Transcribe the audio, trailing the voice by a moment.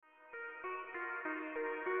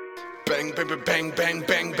bang, bang, bang, bang,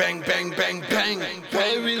 bang, bang, bang, bang, bang.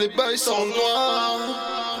 Ouais, oui, les bails sont noirs.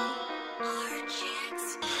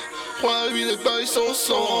 Ouais, oui, les bails sont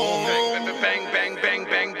sombres. Bang, bang, bang,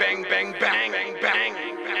 bang, bang, bang, bang, bang, bang.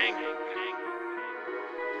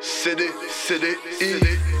 CDI.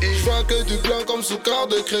 Je vois que du blanc comme sous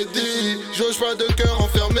carte de crédit. J'ose pas de cœur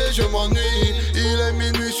enfermé, je m'ennuie. Il est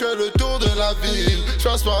minuit, je fais le tour de la ville. Je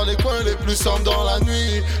passe par les coins les plus sombres dans la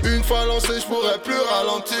nuit. Une fois lancé, je pourrais plus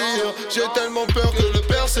ralentir. J'ai tellement peur que le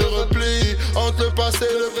père se replie. Entre le passé,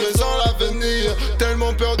 le présent, l'avenir.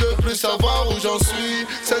 Tellement peur de plus savoir où j'en suis.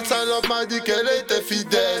 Cette salope m'a dit qu'elle était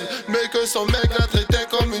fidèle, mais que son mec la traitait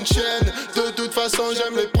comme une chienne. De toute façon,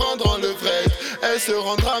 j'aime les prendre en levrette. Elle se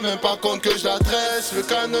rendra même pas compte que je la dresse. Le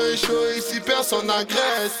canon est chaud, ici personne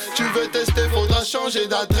n'agresse. Tu veux tester, faudra changer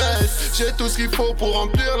d'adresse. J'ai tout ce qu'il faut pour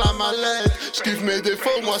remplir la mallette. Je kiffe mes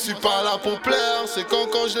défauts, moi je suis pas là pour plaire. C'est quand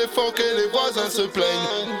je les faux que les voisins se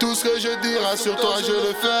plaignent. Tout ce que je dis, rassure-toi, je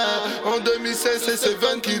le fais. En 2016, c'est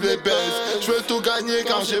Seven qui les baise. Je veux tout gagner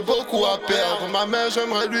car j'ai beaucoup à perdre. Ma mère,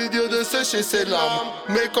 j'aimerais lui dire de sécher ses larmes,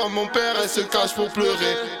 mais comme mon père, elle se cache pour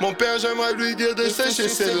pleurer. Mon père, j'aimerais lui dire de sécher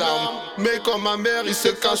ses larmes, mais comme ma mère, il se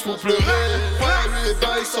cache pour pleurer. Ouais, lui les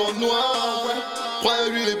bails sont noirs. Ouais,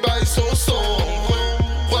 lui les bails sont sombres.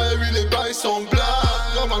 Ouais, lui les bails sont blancs.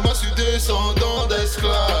 Normalement, je suis descendant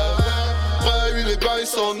d'esclaves. Ouais, lui les bails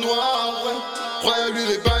sont noirs. Ouais, lui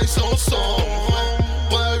les bails sont sombres.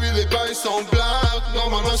 Ouais, lui les bails sont blancs.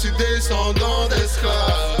 Normalement, je suis descendant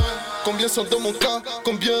d'esclaves. Combien sont dans mon cas,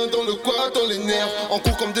 combien dans le quoi, dans les nerfs. En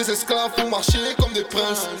cours comme des esclaves, pour marcher comme des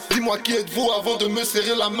princes. Dis-moi qui êtes-vous avant de me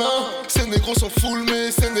serrer la main. Ces négros sont full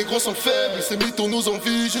mais ces négros sont faibles. Ces mythos nous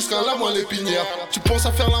envient jusqu'à la moelle épinière. Tu penses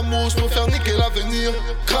à faire l'amour, je peux faire niquer l'avenir.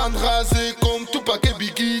 Crâne rasé comme tout paquet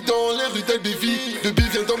Biggie dans les rues d'Elbévi. Le bill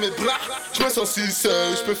vient dans mes bras, je me sens si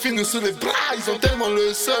seul. Je peux finir sous les bras, ils ont tellement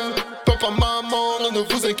le seul. Papa, maman, non, ne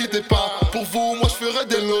vous inquiétez pas. Pour vous, moi je ferai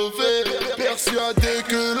des lovés. Persuadé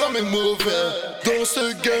que l'homme est mauvais. Dans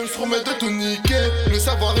ce game, je promets de tout niquer. Le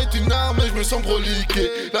savoir est une arme et je me sens broliqué.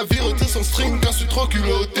 La vie retire son string car je suis trop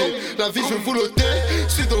culotté. La vie je veux vous l'ôter.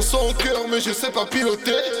 Je suis dans son cœur mais je sais pas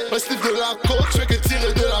piloter. Un slip de la coke, je fais que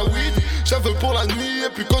tirer de la weed. J'avais pour la nuit et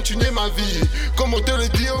puis continuer ma vie. Comment te le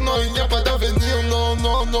dire, non il n'y a pas d'avenir. Non,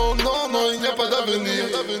 non, non, non, non, il n'y a pas d'avenir.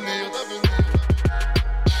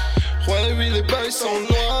 Ouais, oui, les bails sont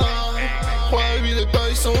noirs. Ouais, oui, les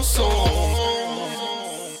bails sont sombres.